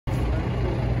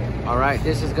All right,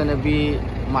 this is gonna be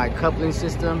my coupling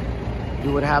system.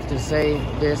 You would have to say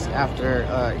this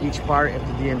after each part. If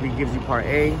the DMV gives you part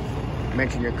A,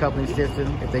 mention your coupling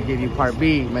system. If they give you part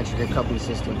B, mention your coupling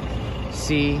system.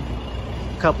 C,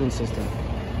 coupling system.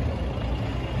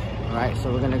 All right,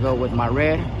 so we're gonna go with my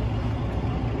red.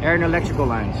 Air and electrical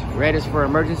lines. Red is for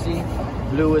emergency,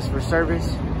 blue is for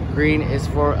service, green is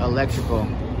for electrical.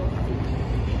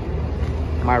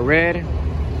 My red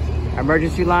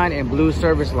emergency line and blue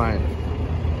service line.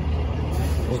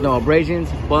 There's no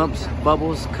abrasions, bumps,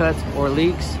 bubbles, cuts, or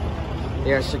leaks.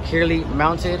 They are securely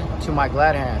mounted to my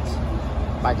glad hands.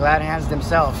 My glad hands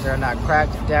themselves, they're not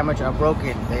cracked, damaged, or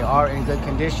broken. They are in good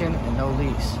condition and no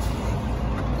leaks.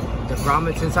 The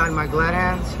grommets inside my glad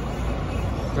hands,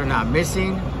 they're not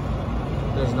missing.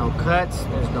 There's no cuts,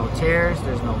 there's no tears,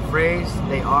 there's no frays.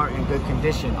 They are in good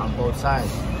condition on both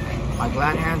sides. My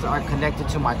glad hands are connected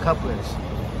to my couplers.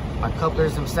 My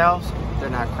couplers themselves,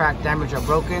 they're not cracked, damaged, or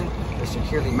broken. They're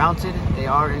securely mounted. They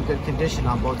are in good condition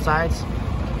on both sides.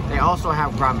 They also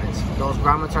have grommets. Those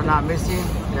grommets are not missing.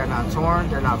 They're not torn,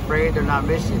 they're not frayed, they're not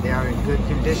missing. They are in good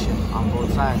condition on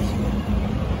both sides.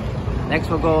 Next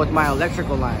we'll go with my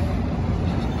electrical line.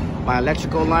 My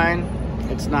electrical line,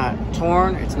 it's not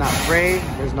torn, it's not frayed,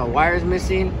 there's no wires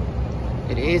missing.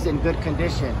 It is in good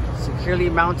condition,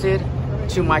 securely mounted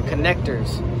to my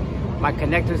connectors. My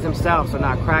connectors themselves are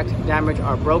not cracked, damaged,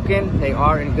 or broken. They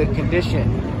are in good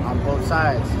condition on both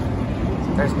sides.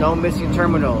 There's no missing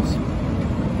terminals.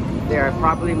 They are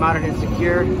properly mounted and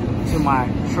secured to my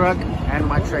truck and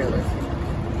my trailer.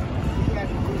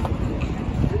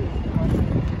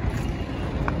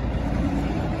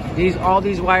 All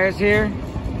these wires here,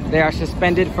 they are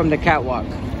suspended from the catwalk.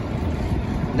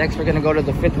 Next, we're gonna go to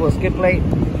the fifth wheel skid plate.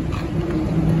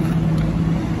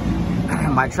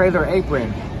 My trailer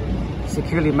apron,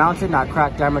 securely mounted, not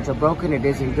cracked, damaged, or broken. It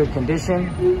is in good condition,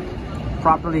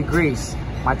 properly greased.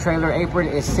 My trailer apron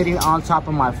is sitting on top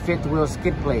of my fifth wheel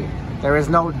skid plate. There is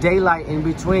no daylight in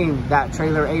between that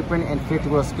trailer apron and fifth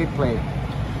wheel skid plate.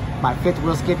 My fifth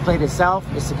wheel skid plate itself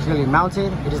is securely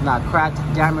mounted. It is not cracked,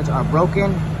 damaged, or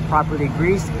broken, properly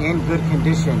greased, in good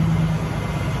condition.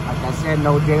 Like I said,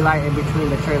 no daylight in between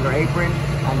the trailer apron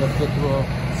and the fifth wheel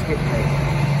skid plate.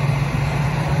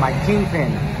 My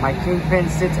kingpin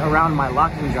sits around my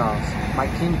locking jaws. My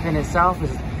kingpin itself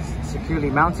is securely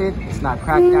mounted. It's not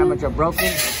cracked, damaged, or broken.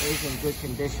 It is in good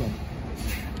condition.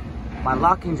 My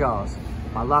locking jaws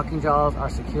are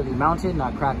securely mounted,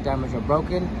 not cracked, damaged, or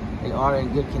broken. They are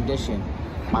in good condition.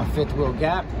 My fifth wheel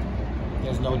gap,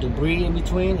 there's no debris in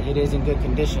between. It is in good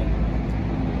condition.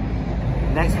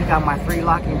 Next, we got my free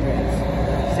locking pins.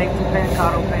 Safety pin,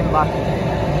 coddle pin, locking pin.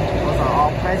 Those are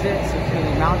all present,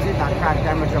 securely mounted, not cracked,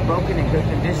 damaged, or broken, in good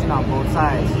condition on both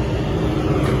sides.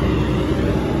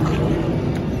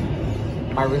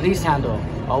 My release handle,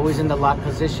 always in the lock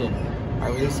position. My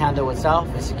release handle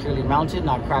itself is securely mounted,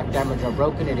 not cracked, damaged, or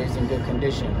broken. It is in good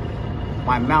condition.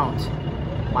 My mount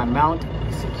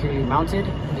is securely mounted.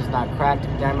 It is not cracked,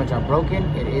 damaged, or broken.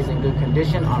 It is in good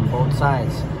condition on both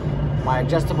sides. My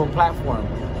adjustable platform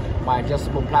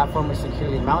is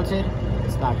securely mounted.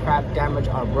 It's not cracked, damaged,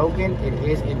 or broken. It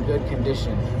is in good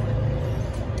condition.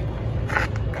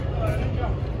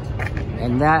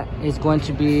 And that is going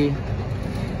to be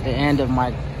the end of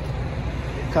my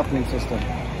coupling system.